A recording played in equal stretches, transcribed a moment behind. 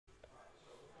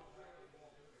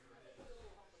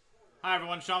Hi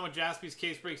everyone, Sean with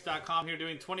JaspysCaseBreaks.com here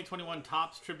doing 2021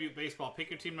 Topps Tribute Baseball.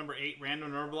 Pick your team number 8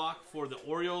 random number block for the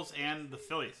Orioles and the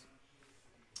Phillies.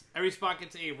 Every spot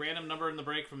gets a random number in the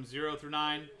break from 0 through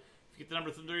 9. If you get the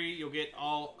number 3, you'll get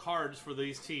all cards for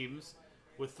these teams,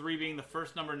 with 3 being the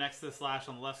first number next to the slash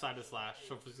on the left side of the slash.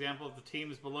 So for example, if the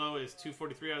teams below is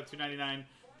 243 out of 299,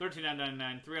 13 out of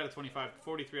 99, 3 out of 25,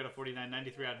 43 out of 49,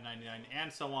 93 out of 99,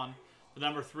 and so on, the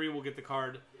number 3 will get the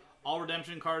card. All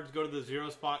redemption cards go to the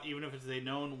 0 spot. Even if it's a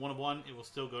known 1 of 1, it will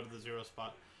still go to the 0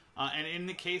 spot. And in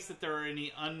the case that there are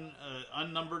any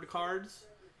unnumbered cards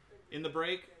in the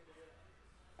break,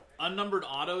 unnumbered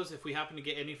autos, if we happen to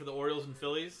get any for the Orioles and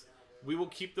Phillies, we will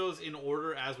keep those in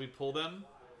order as we pull them,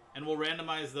 and we'll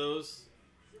randomize those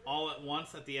all at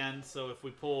once at the end. So if we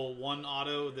pull 1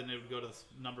 auto, then it would go to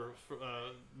the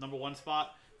number 1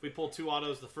 spot. If we pull 2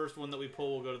 autos, the first one that we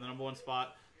pull will go to the number 1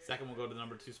 spot. Second will go to the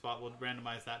number 2 spot. We'll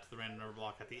randomize that to the random number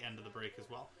block at the end of the break as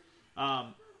well.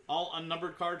 All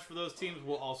unnumbered cards for those teams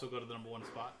will also go to the number 1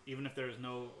 spot. Even if there's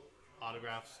no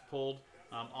autographs pulled,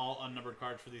 all unnumbered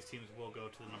cards for these teams will go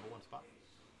to the number 1 spot.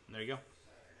 And there you go.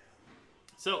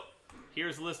 So,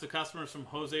 here's a list of customers from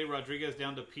Jose Rodriguez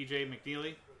down to PJ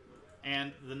McNeely,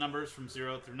 and the numbers from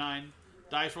 0 through 9.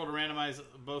 Dice roll to randomize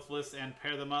both lists and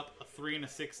pair them up a 3 and a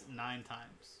 6 9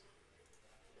 times.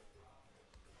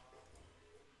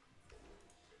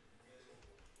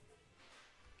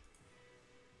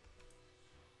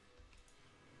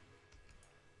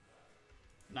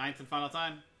 Ninth and final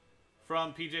time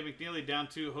from PJ McNeely down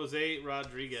to Jose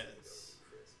Rodriguez.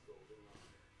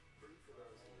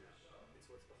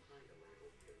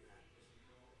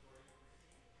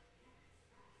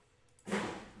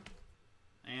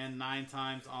 And 9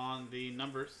 times on the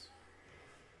numbers.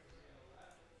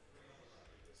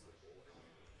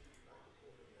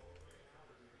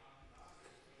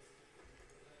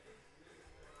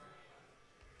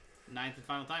 Ninth and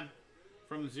final time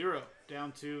from 0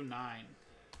 down to 9.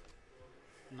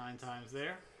 9 times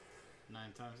there, 9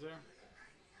 times there.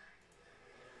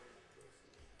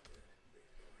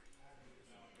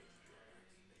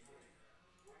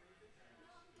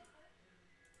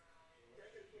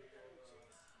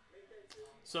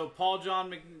 So PJ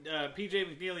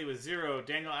McNeely with 0,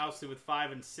 Daniel Owsley with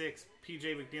 5 and 6, PJ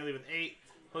McNeely with 8,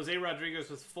 Jose Rodriguez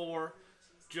with 4,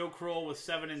 Joe Kroll with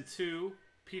 7 and 2,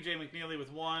 PJ McNeely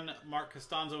with 1, Mark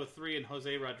Costanzo with 3, and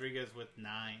Jose Rodriguez with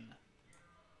 9.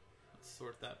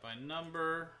 Sort that by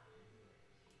number.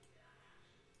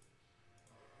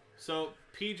 So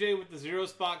PJ with the 0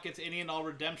 spot gets any and all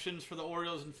redemptions for the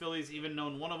Orioles and Phillies, even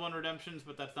known 1 of 1 redemptions,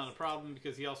 but that's not a problem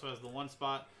because he also has the 1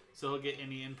 spot, so he'll get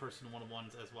any in-person 1 of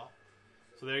 1s as well.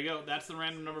 So there you go. That's the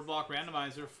random number block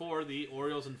randomizer for the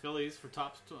Orioles and Phillies for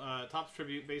Topps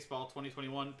Tribute Baseball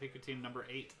 2021. Pick your team number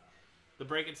 8. The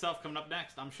break itself coming up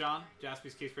next. I'm Sean,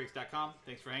 JaspysCaseBreaks.com.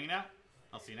 Thanks for hanging out.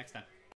 I'll see you next time.